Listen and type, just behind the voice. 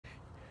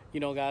You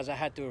know, guys, I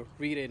had to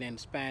read it in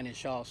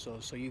Spanish also,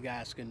 so you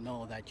guys can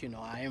know that, you know,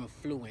 I am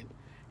fluent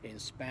in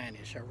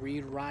Spanish. I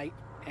read, write,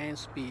 and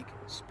speak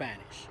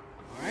Spanish.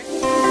 All right?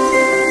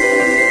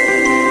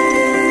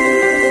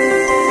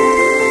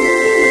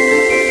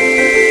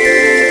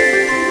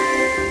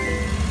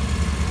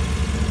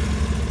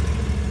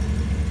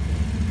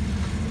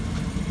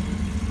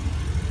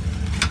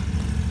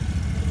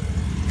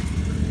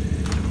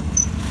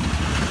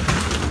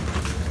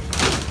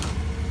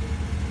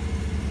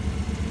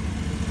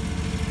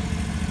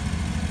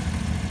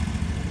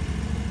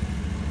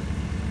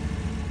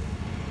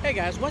 Hey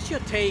guys, what's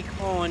your take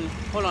on,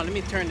 hold on, let me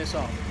turn this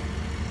off.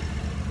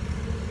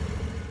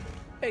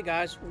 Hey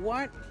guys,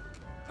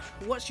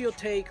 what's your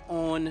take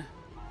on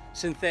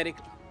synthetic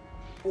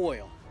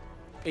oil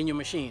in your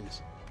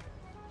machines?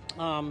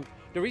 The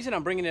reason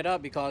I'm bringing it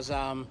up because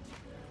I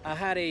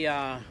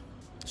had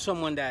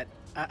someone that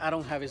I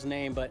don't have his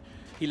name, but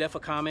he left a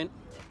comment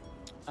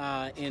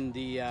in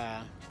the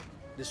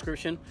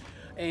description,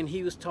 and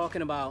he was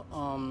talking about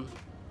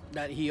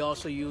that he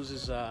also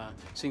uses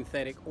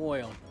synthetic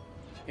oil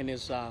in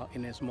his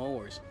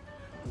mowers.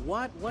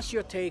 What's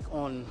your take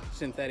on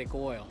synthetic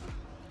oil?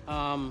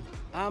 I'm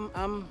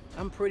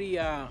pretty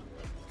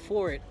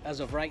for it as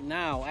of right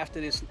now. After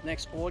this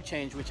next oil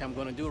change, which I'm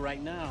going to do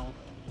right now,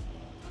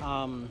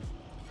 I'm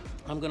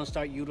going to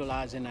start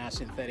utilizing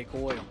synthetic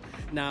oil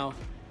now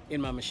in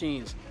my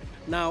machines.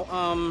 Now,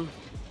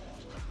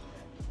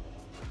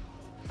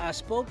 I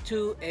spoke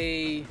to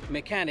a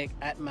mechanic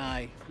at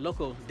my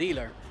local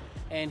dealer,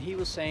 and he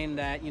was saying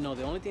that, you know,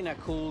 the only thing that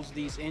cools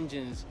these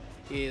engines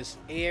is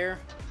air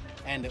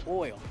and the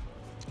oil.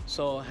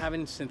 So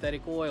having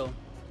synthetic oil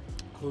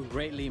will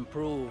greatly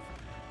improve,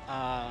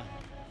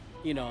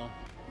 you know,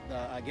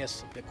 I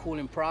guess the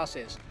cooling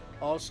process.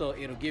 Also,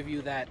 it'll give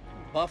you that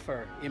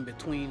buffer in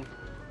between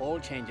oil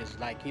changes.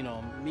 Like, you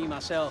know, me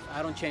myself,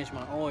 I don't change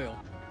my oil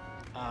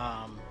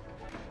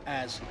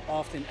as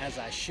often as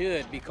I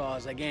should,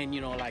 because again,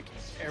 you know, like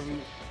every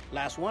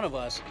last one of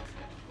us,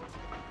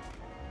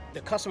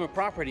 the customer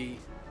property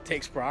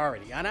takes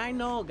priority. And I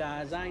know,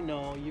 guys, I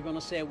know you're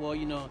gonna say, well,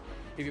 you know,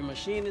 if your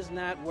machine is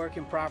not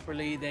working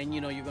properly, then, you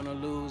know, you're gonna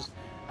lose,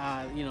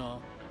 you know,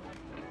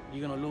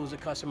 you're gonna lose a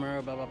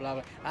customer, blah blah blah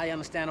blah. I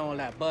understand all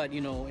that, but, you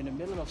know, in the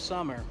middle of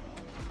summer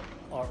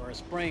or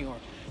spring,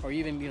 or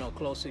even, you know,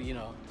 close to, you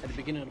know, at the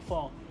beginning of the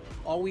fall,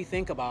 all we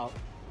think about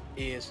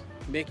is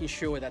making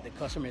sure that the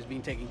customer is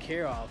being taken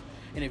care of.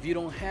 And if you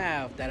don't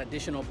have that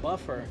additional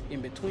buffer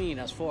in between,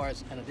 as far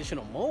as an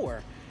additional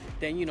mower,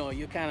 then, you know,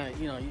 you're kind of,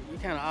 you know, you're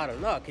kind of out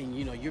of luck, and,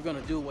 you know, you're going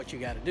to do what you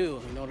got to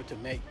do in order to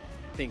make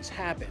things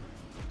happen.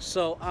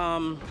 So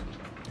I'm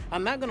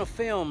not going to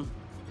film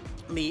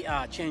me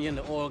changing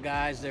the oil,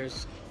 guys.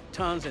 There's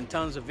tons and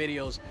tons of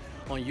videos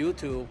on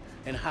YouTube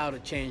and how to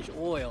change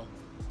oil,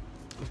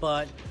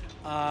 but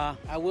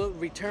I will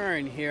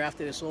return here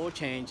after this oil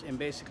change and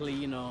basically,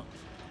 you know,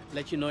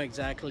 let you know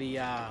exactly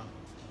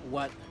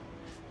what,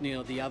 you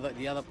know, the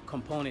other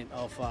component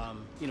of,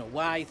 you know,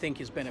 why I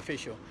think is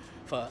beneficial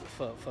for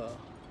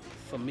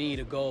me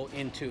to go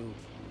into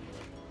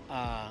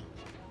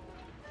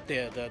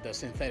the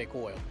synthetic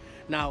oil.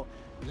 Now,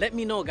 let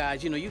me know,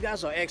 guys. You know, you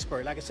guys are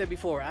expert. Like I said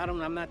before,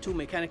 I'm not too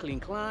mechanically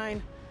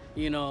inclined.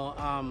 You know,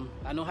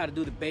 I know how to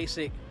do the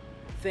basic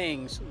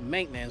things,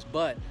 maintenance,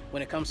 but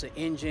when it comes to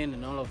engine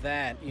and all of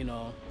that, you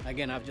know,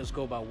 again, I just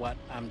go by what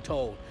I'm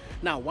told.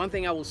 Now, one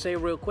thing I will say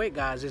real quick,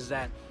 guys, is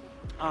that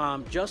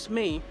just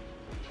me,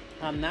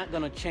 I'm not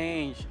gonna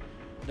change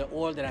the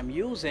oil that I'm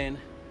using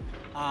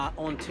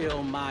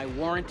until my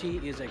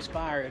warranty is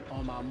expired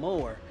on my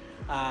mower,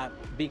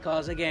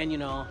 because again, you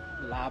know,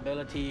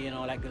 liability and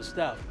all that good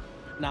stuff.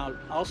 Now,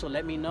 also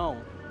let me know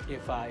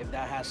if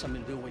that has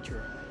something to do with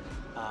your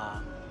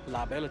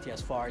liability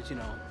as far as, you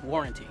know,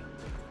 warranty.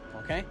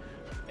 Okay.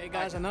 Hey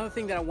guys, another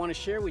thing that I want to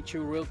share with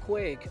you real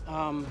quick.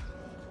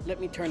 Let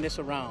me turn this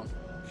around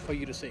for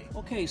you to see.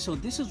 Okay, so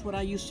this is what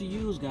I used to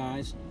use,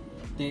 guys.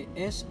 The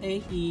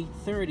SAE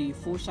 30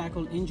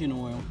 4-cycle engine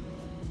oil.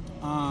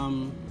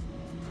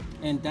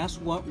 And that's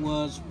what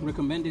was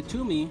recommended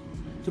to me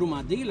through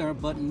my dealer,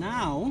 but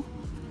now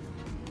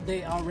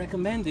they are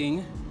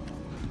recommending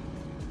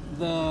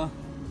the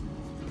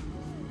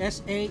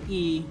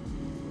SAE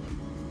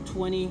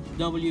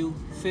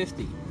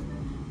 20W50.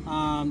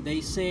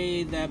 They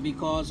say that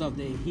because of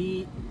the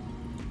heat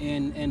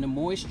and the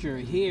moisture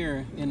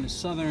here in the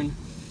southern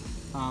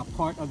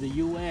part of the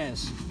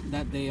US,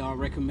 that they are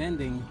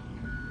recommending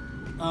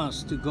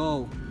us to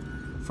go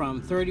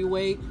from 30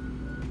 weight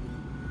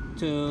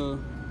to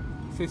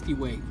 50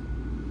 weight.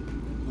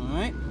 All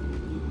right,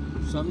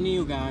 something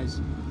new,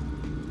 guys.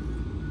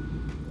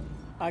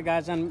 Hi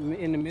guys, I'm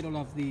in the middle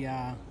of the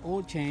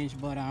oil change,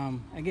 but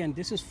again,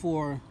 this is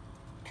for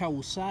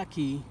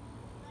Kawasaki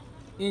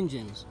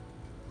engines.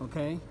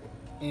 Okay,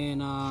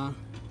 and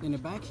in the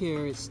back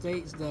here it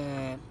states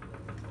that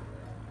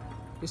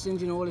this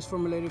engine oil is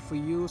formulated for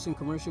use in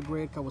commercial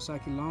grade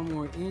Kawasaki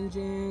lawnmower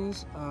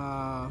engines.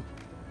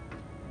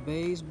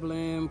 Base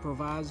blend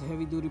provides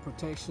heavy duty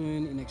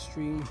protection in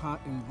extreme hot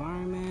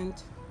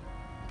environment.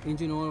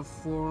 Engine oil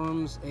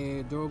forms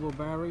a durable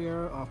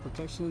barrier of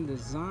protection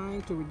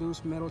designed to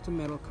reduce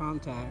metal-to-metal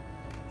contact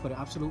for the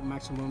absolute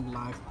maximum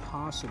life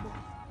possible.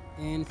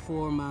 And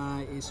for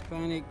my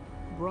Hispanic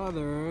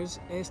brothers,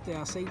 este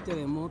aceite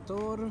de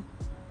motor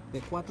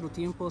de 4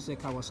 tiempos de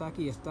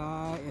Kawasaki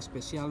está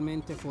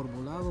especialmente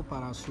formulado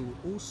para su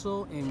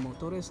uso en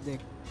motores de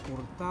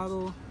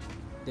cortado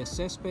de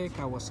césped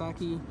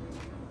Kawasaki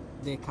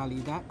de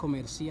calidad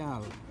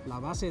comercial. La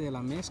base de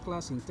la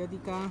mezcla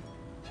sintética,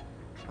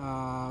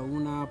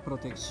 una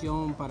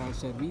protección para el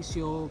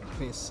servicio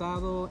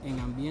pesado en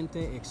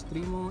ambiente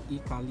extremo y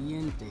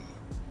caliente.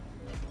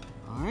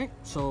 Alright,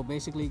 so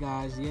basically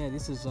guys, yeah,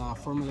 this is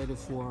formulated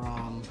for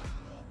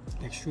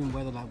extreme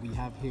weather like we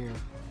have here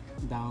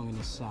down in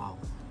the south.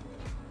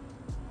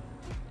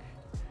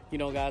 You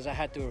know, guys, I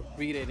had to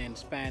read it in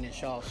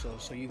Spanish also,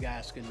 so you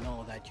guys can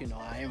know that, you know,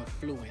 I am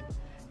fluent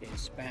in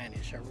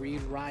Spanish. I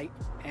read, write,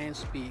 and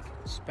speak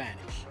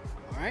Spanish.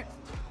 All right.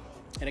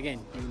 And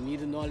again, you need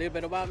to know a little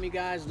bit about me,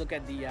 guys. Look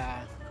at the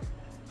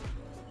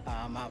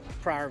my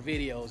prior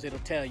videos. It'll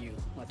tell you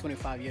my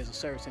 25 years of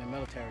service in the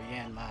military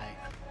and my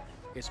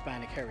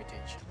Hispanic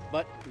heritage.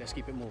 But let's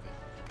keep it moving.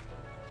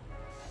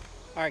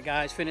 All right,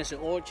 guys, finish the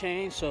oil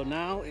change. So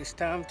now it's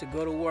time to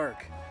go to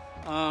work.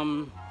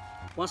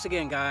 Once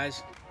again,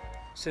 guys,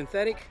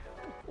 synthetic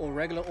or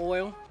regular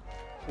oil,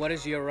 what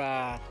is your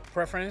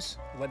preference?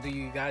 What do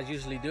you guys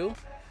usually do?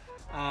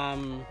 How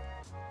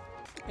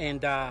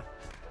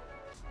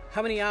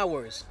many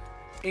hours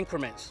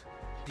increments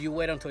do you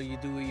wait until you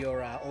do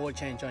your oil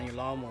change on your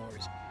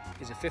lawnmowers?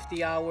 Is it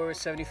 50 hours,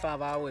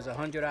 75 hours,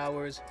 100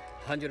 hours,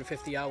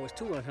 150 hours,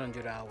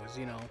 200 hours,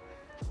 you know?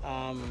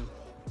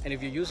 And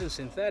if you're using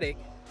synthetic,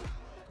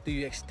 do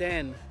you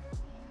extend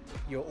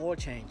your oil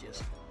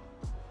changes?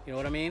 You know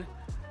what I mean?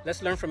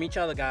 Let's learn from each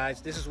other,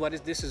 guys. This is what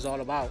this is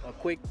all about. A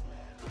quick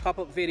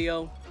pop-up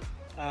video.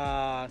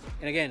 And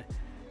again,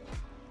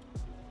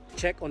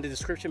 check on the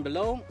description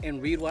below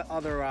and read what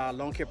other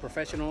lawn care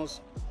professionals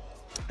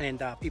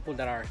and people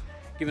that are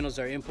giving us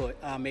their input,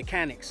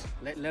 mechanics,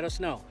 let us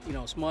know, you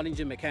know, small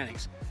engine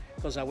mechanics,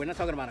 because we're not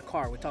talking about a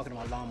car, we're talking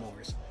about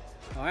lawnmowers.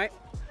 All right,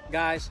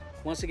 guys,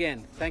 once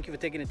again, thank you for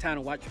taking the time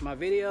to watch my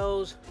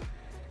videos.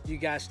 You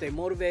guys stay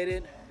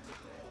motivated,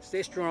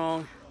 stay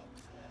strong,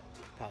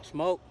 pop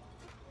smoke.